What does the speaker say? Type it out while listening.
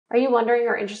Are you wondering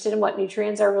or interested in what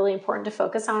nutrients are really important to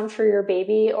focus on for your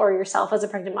baby or yourself as a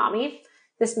pregnant mommy?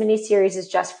 This mini series is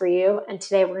just for you, and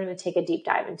today we're going to take a deep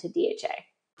dive into DHA.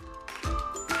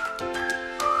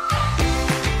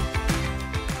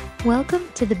 Welcome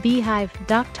to the Beehive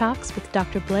Doc Talks with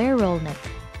Dr. Blair Rolnick.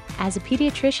 As a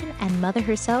pediatrician and mother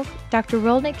herself, Dr.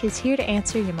 Rolnick is here to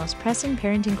answer your most pressing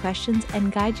parenting questions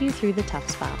and guide you through the tough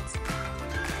spots.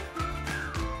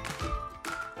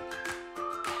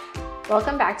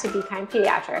 Welcome back to Be Kind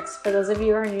Pediatrics. For those of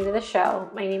you who are new to the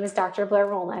show, my name is Dr. Blair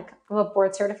Rolnick. I'm a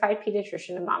board-certified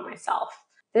pediatrician and mom myself.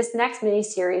 This next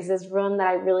mini-series is one that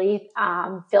I really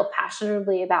feel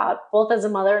passionately about, both as a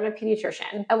mother and a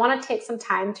pediatrician. I want to take some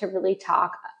time to really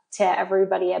talk to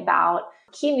everybody about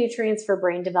key nutrients for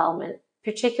brain development,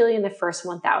 particularly in the first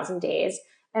 1,000 days,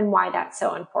 and why that's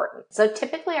so important. So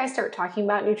typically I start talking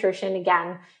about nutrition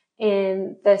again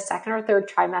in the second or third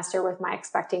trimester with my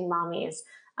expecting mommies.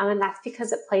 And that's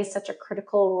because it plays such a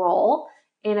critical role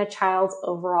in a child's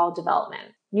overall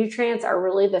development. Nutrients are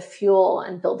really the fuel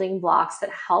and building blocks that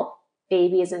help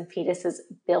babies and fetuses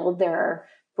build their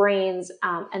brains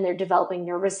and their developing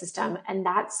nervous system. And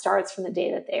that starts from the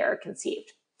day that they are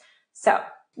conceived. So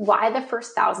why the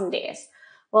first 1,000 days?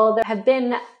 Well, there have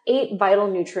been 8 vital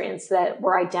nutrients that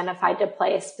were identified to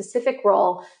play a specific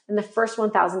role in the first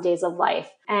 1,000 days of life.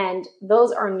 And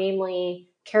those are namely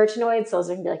carotenoids, those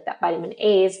are going to be like that vitamin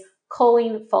A's,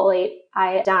 choline, folate,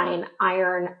 iodine,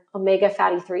 iron, omega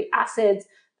fatty 3 acids,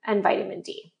 and vitamin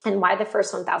D. And why the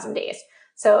first 1,000 days?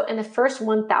 So in the first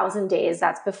 1,000 days,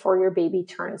 that's before your baby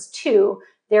turns 2,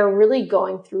 they're really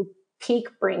going through peak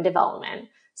brain development.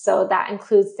 So that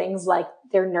includes things like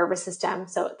their nervous system.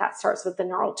 So that starts with the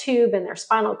neural tube and their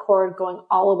spinal cord going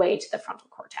all the way to the frontal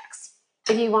cortex.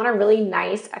 If you want a really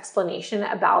nice explanation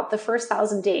about the first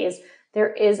 1,000 days,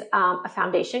 there is a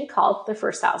foundation called The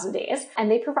First 1,000 Days,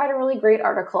 and they provide a really great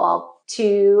article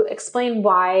to explain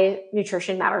why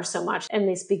nutrition matters so much in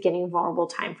this beginning vulnerable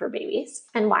time for babies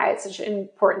and why it's such an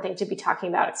important thing to be talking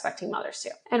about expecting mothers too.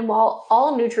 And while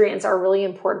all nutrients are really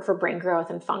important for brain growth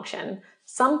and function,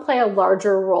 some play a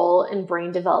larger role in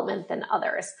brain development than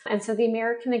others. And so the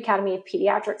American Academy of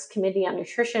Pediatrics Committee on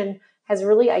Nutrition has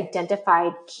really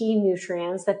identified key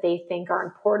nutrients that they think are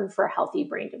important for healthy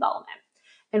brain development.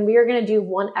 And we are going to do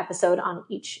one episode on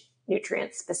each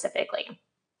nutrient specifically.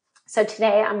 So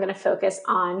today I'm going to focus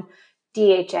on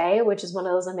DHA, which is one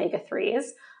of those omega-3s.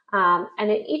 And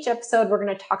in each episode, we're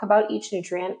going to talk about each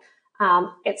nutrient,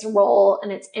 its role and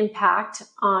its impact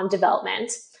on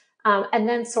development, and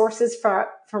then sources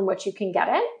from which you can get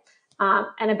it,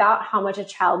 and about how much a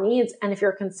child needs. And if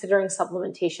you're considering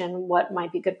supplementation, what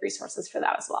might be good resources for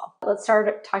that as well. Let's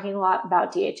start talking a lot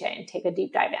about DHA and take a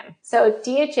deep dive in. So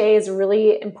DHA is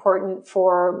really important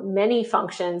for many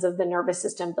functions of the nervous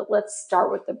system, but let's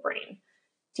start with the brain.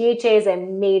 DHA is a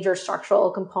major structural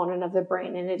component of the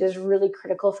brain, and it is really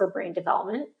critical for brain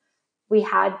development. We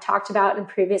had talked about in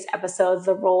previous episodes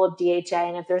the role of DHA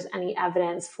and if there's any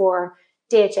evidence for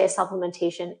DHA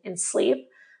supplementation in sleep.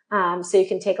 So you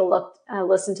can take a look,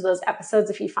 listen to those episodes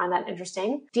if you find that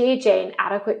interesting. DHA and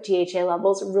adequate DHA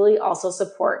levels really also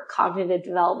support cognitive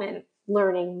development,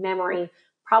 learning, memory,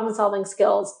 problem-solving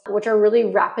skills, which are really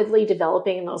rapidly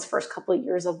developing in those first couple of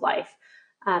years of life.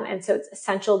 And so it's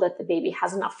essential that the baby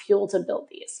has enough fuel to build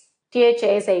these.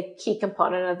 DHA is a key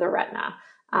component of the retina.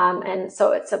 And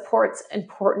so it supports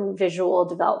important visual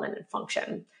development and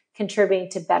function, contributing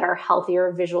to better,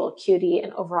 healthier visual acuity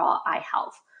and overall eye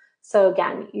health. So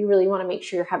again, you really want to make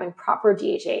sure you're having proper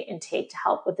DHA intake to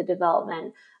help with the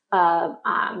development of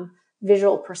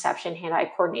visual perception,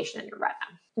 hand-eye coordination in your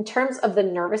retina. In terms of the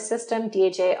nervous system,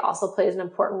 DHA also plays an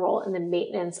important role in the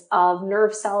maintenance of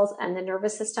nerve cells and the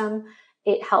nervous system.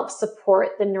 It helps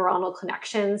support the neuronal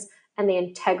connections and the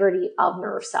integrity of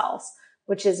nerve cells,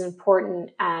 which is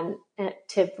important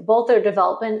to both their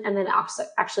development and then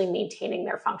actually maintaining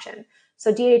their function.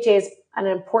 So DHA is an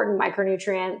important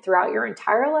micronutrient throughout your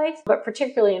entire life, but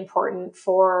particularly important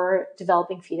for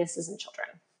developing fetuses and children.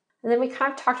 And then we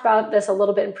kind of talked about this a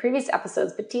little bit in previous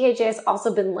episodes, but DHA has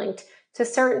also been linked to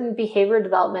certain behavior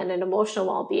development and emotional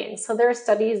well-being. So there are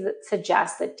studies that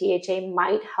suggest that DHA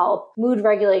might help mood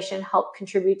regulation, help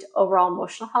contribute to overall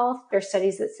emotional health. There are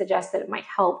studies that suggest that it might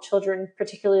help children,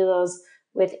 particularly those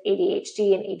with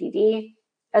ADHD and ADD,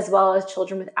 as well as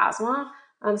children with asthma.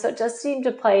 So it does seem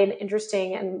to play an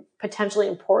interesting and potentially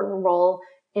important role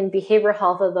in behavioral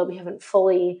health, although we haven't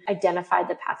fully identified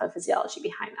the pathophysiology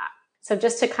behind that. So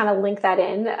just to kind of link that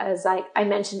in, as I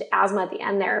mentioned asthma at the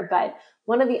end there, but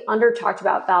one of the under talked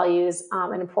about values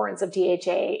and importance of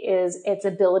DHA is its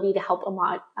ability to help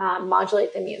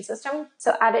modulate the immune system.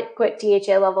 So adequate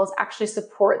DHA levels actually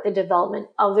support the development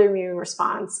of the immune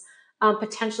response,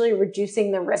 potentially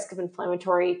reducing the risk of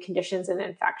inflammatory conditions and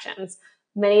infections,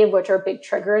 many of which are big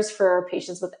triggers for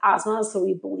patients with asthma. So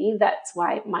we believe that's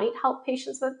why it might help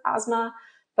patients with asthma.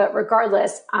 But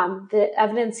regardless, the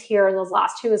evidence here in those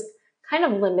last two is kind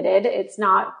of limited. It's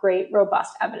not great,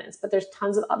 robust evidence, but there's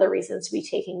tons of other reasons to be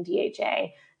taking DHA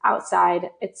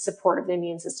outside its support of the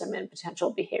immune system and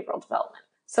potential behavioral development.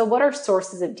 So what are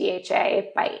sources of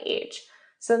DHA by age?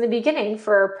 So in the beginning,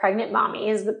 for pregnant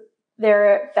mommies,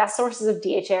 their best sources of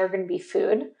DHA are going to be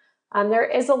food. There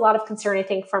is a lot of concern, I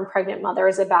think, from pregnant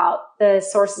mothers about the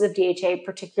sources of DHA,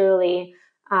 particularly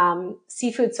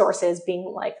seafood sources being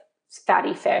like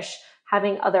fatty fish,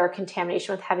 having other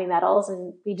contamination with heavy metals.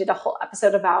 And we did a whole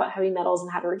episode about heavy metals and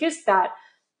how to reduce that.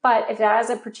 But if that is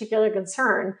a particular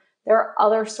concern, there are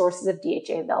other sources of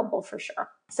DHA available for sure.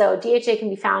 So DHA can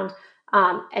be found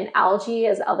in algae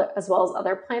as well as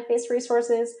other plant-based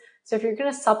resources. So if you're going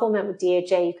to supplement with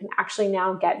DHA, you can actually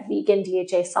now get vegan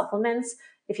DHA supplements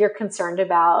if you're concerned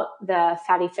about the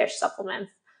fatty fish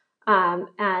supplements.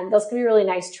 And those can be really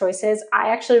nice choices.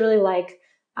 I actually really like,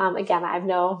 again, I have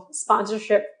no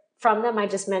sponsorship from them. I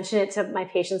just mention it to my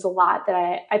patients a lot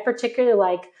that I particularly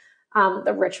like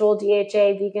the Ritual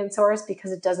DHA vegan source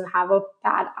because it doesn't have a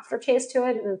bad aftertaste to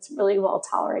it and it's really well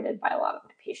tolerated by a lot of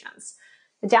my patients.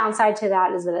 The downside to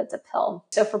that is that it's a pill.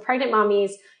 So for pregnant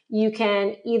mommies, you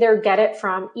can either get it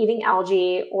from eating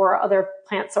algae or other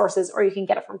plant sources, or you can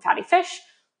get it from fatty fish,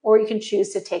 or you can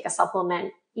choose to take a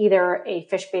supplement, either a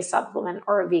fish-based supplement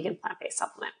or a vegan plant-based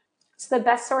supplement. So the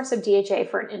best source of DHA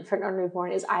for an infant or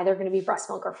newborn is either going to be breast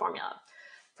milk or formula.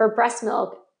 For breast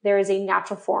milk, there is a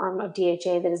natural form of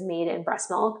DHA that is made in breast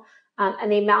milk,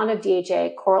 and the amount of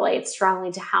DHA correlates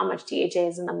strongly to how much DHA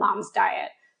is in the mom's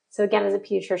diet. So again, as a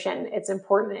pediatrician, it's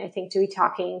important, I think, to be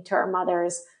talking to our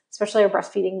mothers, especially our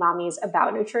breastfeeding mommies,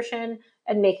 about nutrition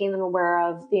and making them aware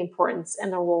of the importance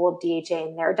and the role of DHA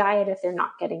in their diet if they're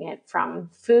not getting it from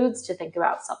foods, to think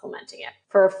about supplementing it.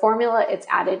 For formula, it's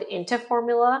added into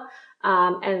formula.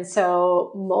 And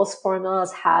so most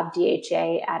formulas have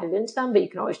DHA added into them, but you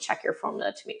can always check your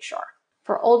formula to make sure.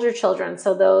 For older children,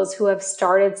 so those who have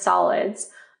started solids,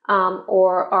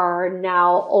 or are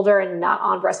now older and not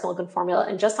on breast milk and formula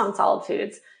and just on solid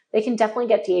foods, they can definitely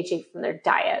get DHA from their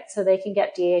diet. So they can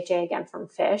get DHA again from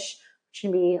fish, which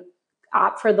can be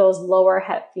opt for those lower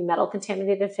heavy metal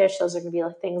contaminated fish. Those are going to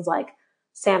be things like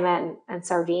salmon and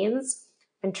sardines,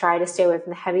 and try to stay away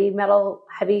from the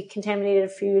heavy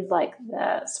contaminated food like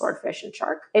the swordfish and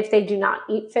shark. If they do not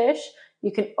eat fish,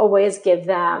 you can always give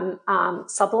them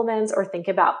supplements or think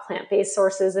about plant-based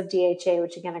sources of DHA,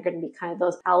 which again are going to be kind of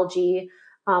those algae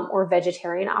or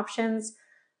vegetarian options.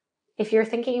 If you're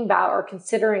thinking about or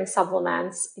considering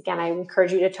supplements, again, I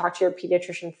encourage you to talk to your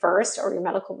pediatrician first or your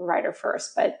medical provider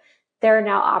first, but there are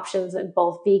now options in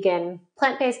both vegan,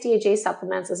 plant-based DHA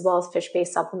supplements as well as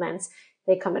fish-based supplements.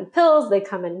 They come in pills, they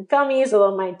come in gummies,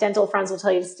 although my dental friends will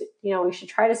tell you, we should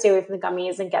try to stay away from the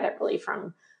gummies and get it really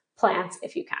from plants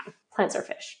if you can, plants or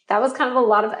fish. That was kind of a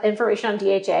lot of information on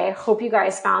DHA. I hope you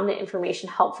guys found the information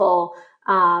helpful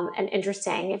and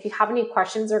interesting. If you have any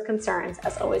questions or concerns,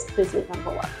 as always, please leave them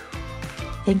below.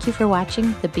 Thank you for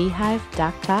watching the Beehive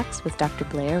Doc Talks with Dr.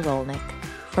 Blair Rolnick.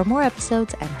 For more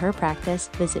episodes and her practice,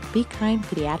 visit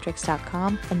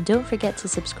BeKindPediatrics.com, and don't forget to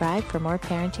subscribe for more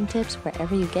parenting tips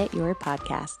wherever you get your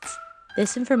podcasts.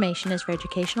 This information is for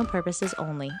educational purposes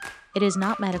only. It is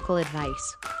not medical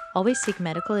advice. Always seek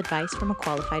medical advice from a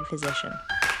qualified physician.